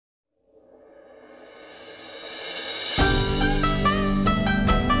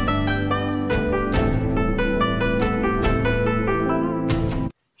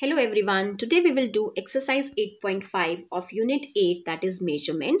everyone, today we will do exercise 8.5 of unit 8, that is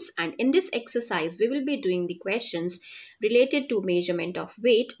measurements, and in this exercise we will be doing the questions related to measurement of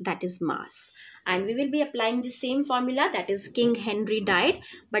weight, that is mass, and we will be applying the same formula, that is King Henry died,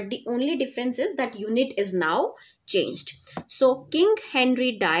 but the only difference is that unit is now changed. So King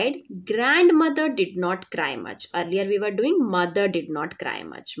Henry died, grandmother did not cry much. Earlier we were doing mother did not cry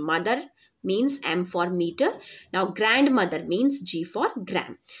much. Mother means M for meter. Now grandmother means G for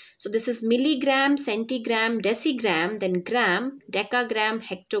gram. So this is milligram, centigram, decigram, then gram, decagram,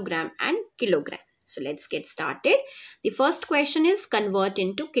 hectogram and kilogram. So let's get started. The first question is convert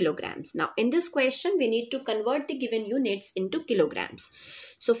into kilograms. Now in this question we need to convert the given units into kilograms.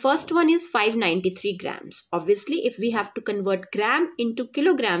 So first one is 593 grams. Obviously if we have to convert gram into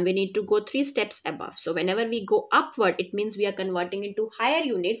kilogram, we need to go 3 steps above. So whenever we go upward, it means we are converting into higher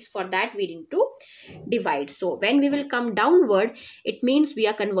units. For that we need to divide. So when we will come downward, it means we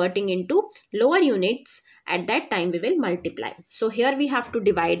are converting into lower units. At that time we will multiply. So here we have to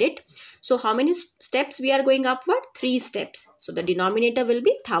divide it. So how many steps we are going upward? 3 steps. So the denominator will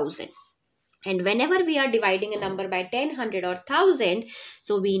be 1000. And whenever we are dividing a number by 10, 100 or 1000,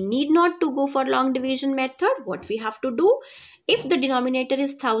 so we need not to go for long division method. What we have to do? If the denominator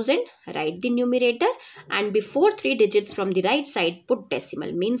is 1000, write the numerator and before 3 digits from the right side, put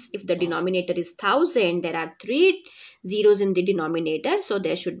decimal. Means if the denominator is 1000, there are 3 zeros in the denominator. So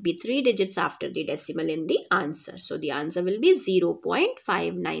there should be 3 digits after the decimal in the answer. So the answer will be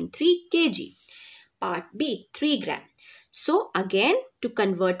 0.593 kg. Part B, 3 gram. So again, to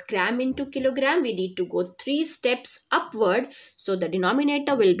convert gram into kilogram, we need to go 3 steps upward. So the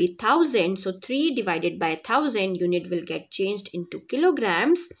denominator will be 1000. So 3 divided by 1000, unit will get changed into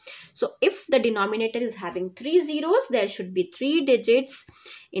kilograms. So if the denominator is having 3 zeros, there should be 3 digits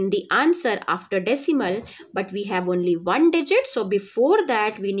in the answer after decimal. But we have only 1 digit. So before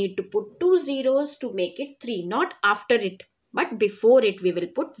that, we need to put 2 zeros to make it 3. Not after it, but before it we will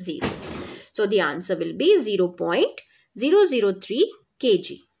put zeros. So the answer will be 0.003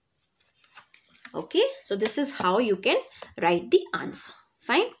 kg. Okay, so this is how you can write the answer.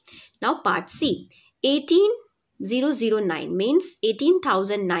 Fine. Now part C, 18,009 means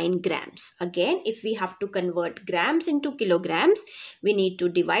 18,009 grams. Again, if we have to convert grams into kilograms, we need to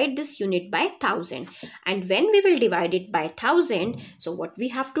divide this unit by 1000. And when we will divide it by 1000, so what we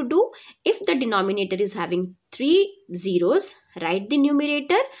have to do? If the denominator is having 3 zeros, write the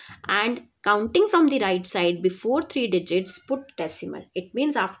numerator and counting from the right side before 3 digits, put decimal. It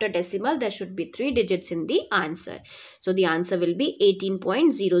means after decimal, there should be 3 digits in the answer. So the answer will be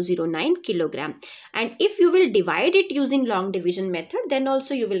 18.009 kilogram. And if you will divide it using long division method, then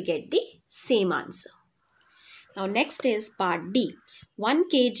also you will get the same answer. Now next is part D. 1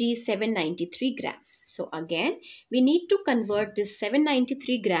 kg 793 gram. So again, we need to convert this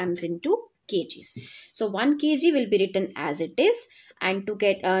 793 grams into kgs. So 1 kg will be written as it is. And to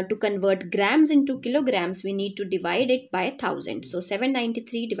convert grams into kilograms, we need to divide it by 1000. So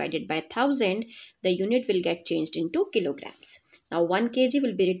 793 divided by 1000, the unit will get changed into kilograms. Now 1 kg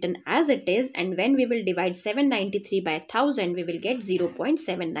will be written as it is, and when we will divide 793 by 1000, we will get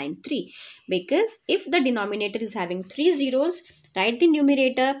 0.793. Because if the denominator is having 3 zeros, write the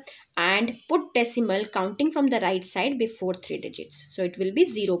numerator and put decimal counting from the right side before 3 digits. So it will be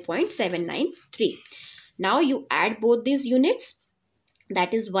 0.793. Now you add both these units.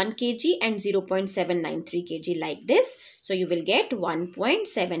 That is 1 kg and 0.793 kg like this. So you will get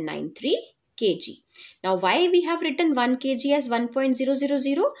 1.793 kg. Now why we have written 1 kg as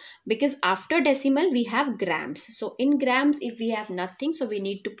 1.000? Because after decimal we have grams. So in grams if we have nothing, so we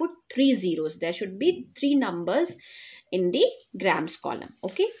need to put 3 zeros. There should be 3 numbers in the grams column.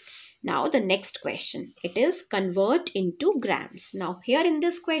 Okay. Now the next question. It is convert into grams. Now here in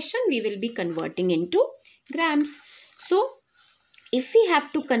this question we will be converting into grams. So if we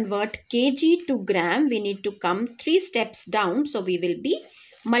have to convert kg to gram, we need to come 3 steps down. So we will be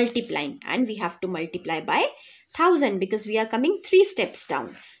multiplying and we have to multiply by 1000 because we are coming 3 steps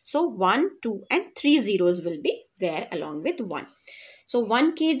down. So 1, 2 and 3 zeros will be there along with 1. So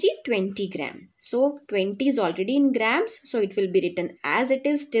 1 kg 20 gram. So 20 is already in grams. So it will be written as it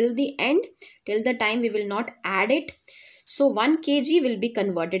is till the end. Till the time we will not add it. So 1 kg will be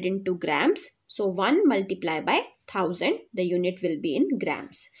converted into grams. So 1 multiplied by 1000, the unit will be in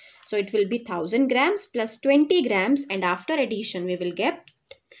grams. So it will be 1000 grams plus 20 grams, and after addition we will get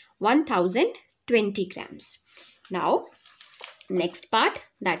 1020 grams. Now next part,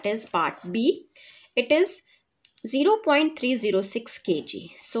 that is part B. It is 0.306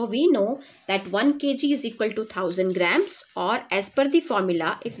 kg. So we know that 1 kg is equal to 1000 grams, or as per the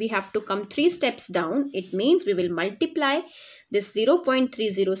formula, if we have to come 3 steps down, it means we will multiply this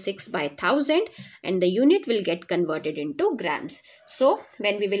 0.306 by 1000 and the unit will get converted into grams. So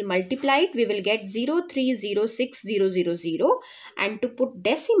when we will multiply it, we will get 0.306,000. And to put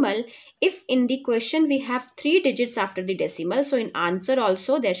decimal, if in the question we have 3 digits after the decimal, so in answer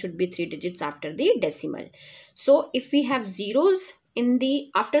also there should be 3 digits after the decimal. So if we have zeros in the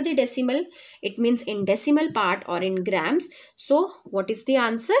after the decimal, it means in decimal part or in grams. So what is the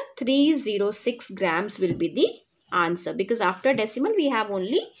answer? 306 grams will be the answer, because after decimal we have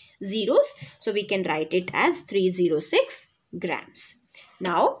only zeros, so we can write it as 306 grams.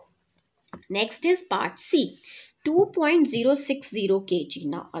 Now next is part C, 2.060 kg.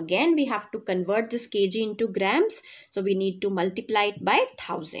 Now again we have to convert this kg into grams, so we need to multiply it by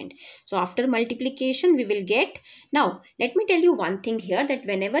 1000. So after multiplication we will get, now let me tell you one thing here, that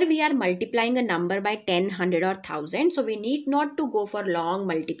whenever we are multiplying a number by 10, 100 or 1000, so we need not to go for long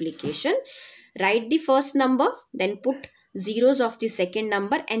multiplication. Write the first number, then put zeros of the second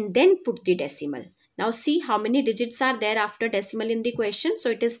number and then put the decimal. Now see how many digits are there after decimal in the question.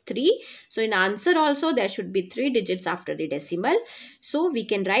 So it is 3. So in answer also there should be 3 digits after the decimal. So we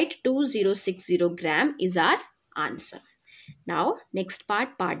can write 2060 gram is our answer. Now next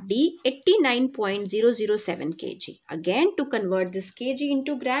part, part D, 89.007 kg. Again, to convert this kg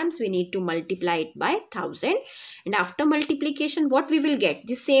into grams, we need to multiply it by 1000. And after multiplication, what we will get?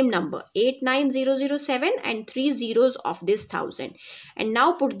 The same number, 89007 and 3 zeros of this 1000. And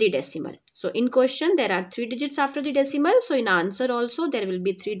now put the decimal. So in question, there are 3 digits after the decimal. So in answer also, there will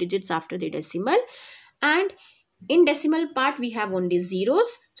be 3 digits after the decimal. And in decimal part, we have only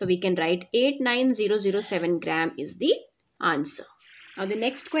zeros. So we can write 89007 gram is the answer. Now the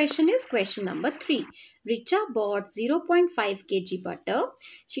next question is question number 3. Richa bought 0.5 kg butter.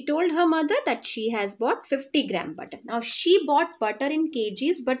 She told her mother that she has bought 50 gram butter. Now she bought butter in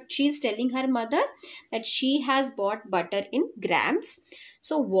kgs, but she is telling her mother that she has bought butter in grams.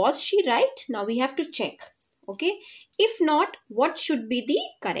 So was she right? Now we have to check. Okay. If not, what should be the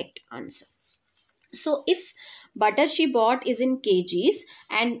correct answer? So if butter she bought is in kgs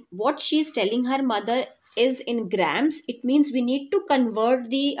and what she is telling her mother is in grams, it means we need to convert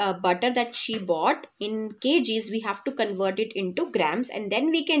the butter that she bought in kgs. We have to convert it into grams and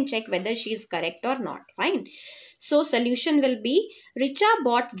then we can check whether she is correct or not. Fine. So solution will be Richa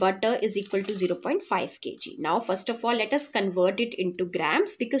bought butter is equal to 0.5 kg. Now first of all, let us convert it into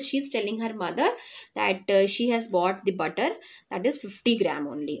grams, because she is telling her mother that she has bought the butter that is 50 gram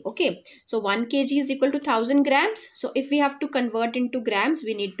only. Okay. So 1 kg is equal to 1000 grams. So if we have to convert into grams,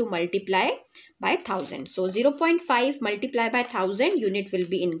 we need to multiply by 1000. So 0.5 multiply by 1000, unit will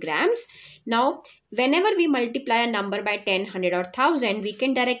be in grams. Now whenever we multiply a number by 10, 100 or 1000, we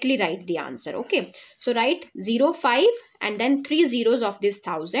can directly write the answer. Okay. So write 05 and then 3 zeros of this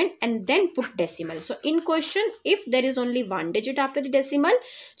 1000 and then put decimal. So in question, if there is only 1 digit after the decimal,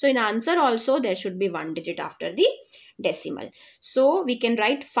 so in answer also there should be 1 digit after the decimal. So we can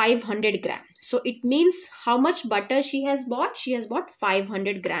write 500 gram. So it means how much butter she has bought? She has bought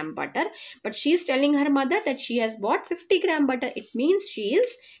 500 gram butter, but she is telling her mother that she has bought 50 gram butter. It means she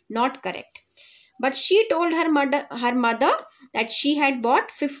is not correct. But she told her mother that she had bought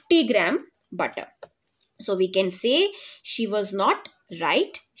 50 gram butter. So we can say she was not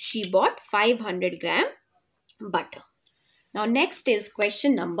right. She bought 500 gram butter. Now next is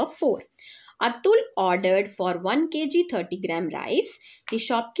question number 4. Atul ordered for 1 kg 30 gram rice. The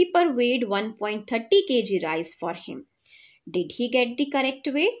shopkeeper weighed 1.30 kg rice for him. Did he get the correct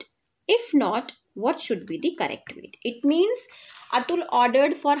weight? If not, what should be the correct weight? It means Atul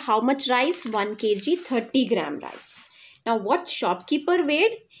ordered for how much rice? 1 kg 30 gram rice. Now what shopkeeper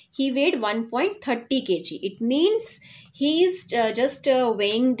weighed? He weighed 1.30 kg. It means he is just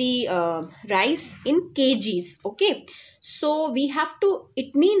weighing the rice in kgs. Okay. So we have to,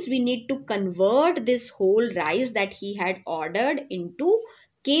 it means we need to convert this whole rice that he had ordered into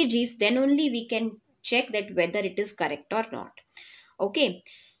kgs. Then only we can check that whether it is correct or not. Okay.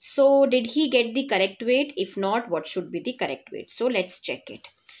 So did he get the correct weight? If not, what should be the correct weight? So let's check it.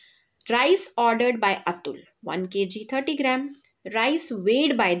 Rice ordered by Atul, 1 kg 30 gram. Rice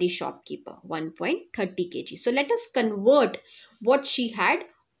weighed by the shopkeeper, 1.30 kg. So let us convert what he had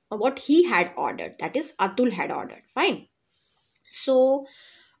ordered. That is Atul had ordered. Fine. So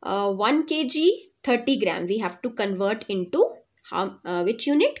 1 kg 30 gram we have to convert into which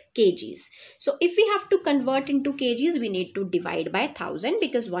unit? Kgs. So if we have to convert into kgs, we need to divide by 1000,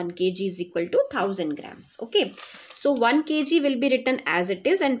 because 1 kg is equal to 1000 grams. Okay. So 1 kg will be written as it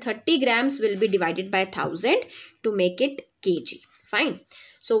is and 30 grams will be divided by 1000 to make it kg. Fine.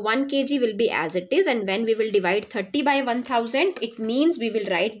 So 1 kg will be as it is, and when we will divide 30 by 1000, it means we will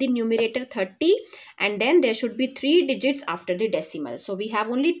write the numerator 30 and then there should be 3 digits after the decimal. So we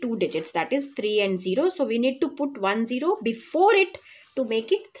have only 2 digits, that is 3 and 0. So we need to put 1 0 before it to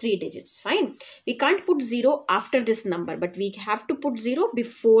make it 3 digits. Fine. We can't put 0 after this number, but we have to put 0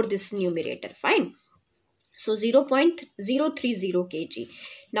 before this numerator. Fine. So 0.030 kg.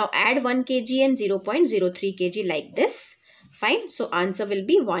 Now add 1 kg and 0.03 kg like this. Fine. So answer will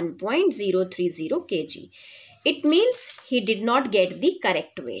be 1.030 kg. It means he did not get the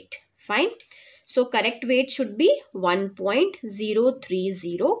correct weight. Fine. So correct weight should be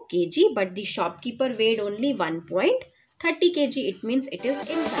 1.030 kg, but the shopkeeper weighed only 1.30 kg. It means it is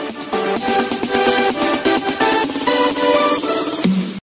incorrect.